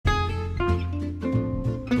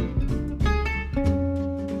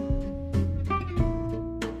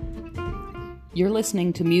You're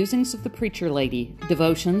listening to Musings of the Preacher Lady,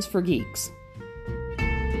 Devotions for Geeks.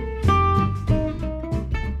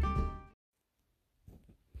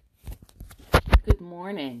 Good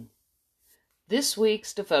morning. This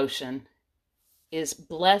week's devotion is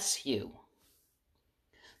Bless You.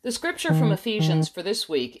 The scripture from Ephesians for this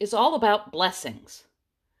week is all about blessings.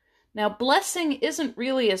 Now, blessing isn't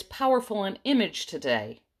really as powerful an image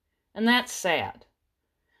today, and that's sad.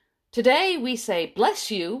 Today we say bless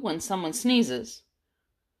you when someone sneezes.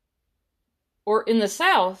 Or in the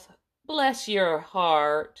South, bless your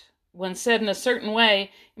heart, when said in a certain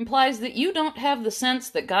way, implies that you don't have the sense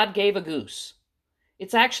that God gave a goose.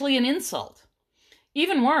 It's actually an insult.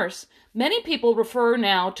 Even worse, many people refer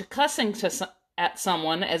now to cussing at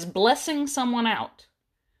someone as blessing someone out.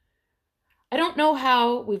 I don't know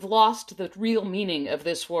how we've lost the real meaning of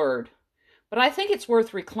this word, but I think it's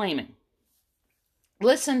worth reclaiming.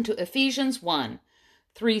 Listen to Ephesians 1,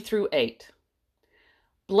 3-8.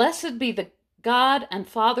 Blessed be the God and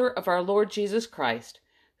Father of our Lord Jesus Christ,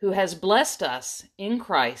 who has blessed us in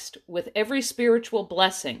Christ with every spiritual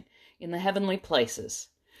blessing in the heavenly places,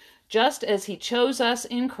 just as he chose us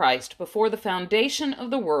in Christ before the foundation of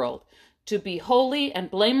the world to be holy and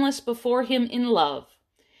blameless before him in love.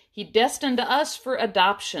 He destined us for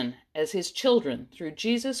adoption as his children through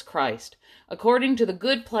Jesus Christ, according to the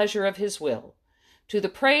good pleasure of his will, to the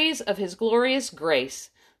praise of his glorious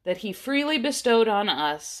grace that he freely bestowed on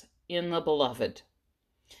us in the Beloved.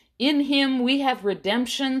 In him we have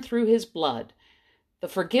redemption through his blood, the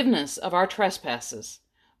forgiveness of our trespasses,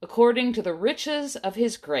 according to the riches of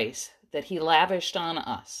his grace that he lavished on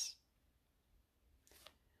us.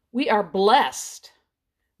 We are blessed.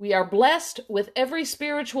 We are blessed with every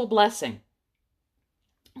spiritual blessing.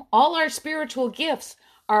 All our spiritual gifts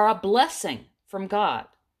are a blessing from God.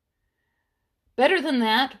 Better than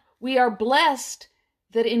that, we are blessed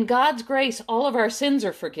that in God's grace all of our sins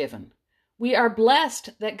are forgiven. We are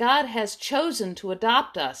blessed that God has chosen to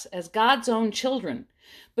adopt us as God's own children.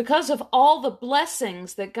 Because of all the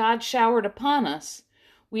blessings that God showered upon us,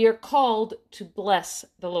 we are called to bless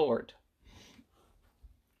the Lord.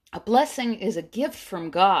 A blessing is a gift from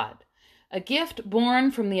God, a gift born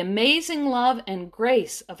from the amazing love and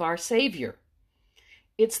grace of our Savior.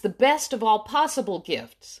 It's the best of all possible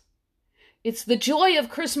gifts. It's the joy of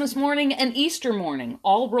Christmas morning and Easter morning,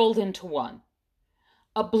 all rolled into one.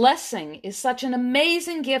 A blessing is such an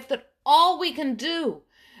amazing gift that all we can do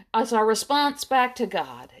as our response back to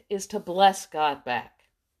God is to bless God back.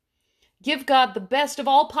 Give God the best of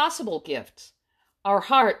all possible gifts, our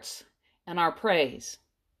hearts and our praise.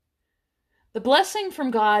 The blessing from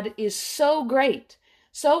God is so great,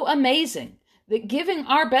 so amazing, that giving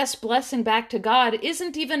our best blessing back to God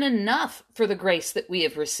isn't even enough for the grace that we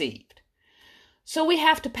have received. So we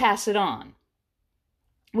have to pass it on.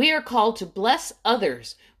 We are called to bless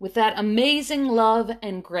others with that amazing love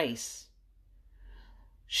and grace.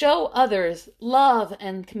 Show others love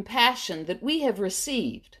and compassion that we have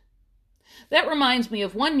received. That reminds me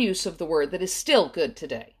of one use of the word that is still good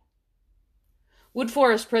today. Wood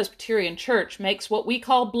Forest Presbyterian Church makes what we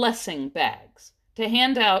call blessing bags to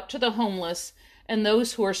hand out to the homeless and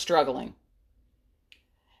those who are struggling.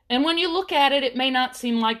 And when you look at it, it may not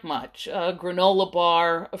seem like much. A granola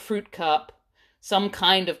bar, a fruit cup, some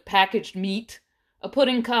kind of packaged meat, a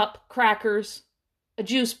pudding cup, crackers, a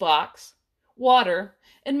juice box, water,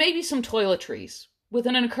 and maybe some toiletries with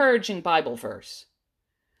an encouraging Bible verse.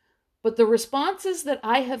 But the responses that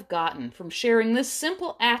I have gotten from sharing this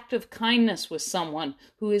simple act of kindness with someone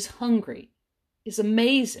who is hungry is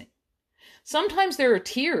amazing. Sometimes there are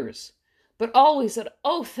tears, but always that,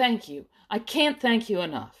 "Oh, thank you. I can't thank you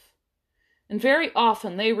enough." And very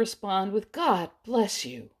often they respond with, "God bless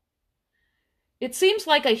you." It seems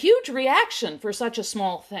like a huge reaction for such a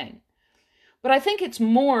small thing. But I think it's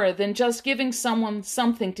more than just giving someone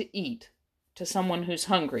something to eat to someone who's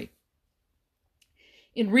hungry.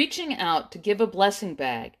 In reaching out to give a blessing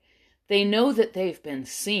bag, they know that they've been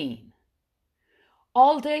seen.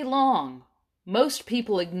 All day long, most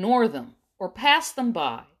people ignore them or pass them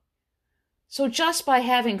by. So just by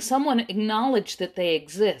having someone acknowledge that they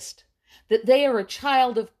exist, that they are a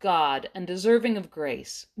child of God and deserving of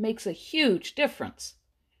grace, makes a huge difference.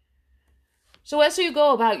 So as you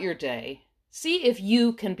go about your day, see if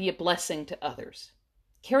you can be a blessing to others.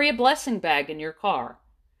 Carry a blessing bag in your car.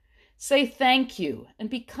 Say thank you and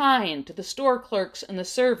be kind to the store clerks and the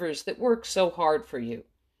servers that work so hard for you.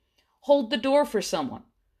 Hold the door for someone,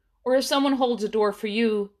 or if someone holds a door for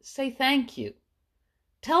you, say thank you.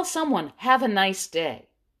 Tell someone, "Have a nice day."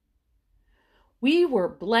 We were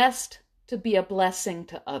blessed to be a blessing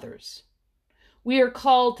to others. We are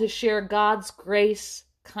called to share God's grace,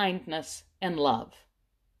 kindness, and love.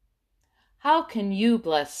 How can you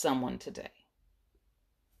bless someone today?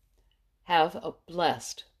 Have a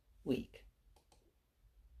blessed week.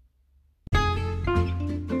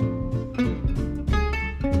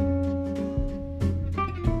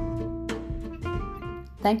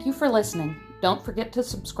 Thank you for listening. Don't forget to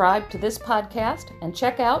subscribe to this podcast and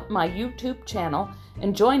check out my YouTube channel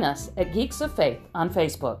and join us at Geeks of Faith on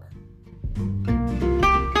Facebook.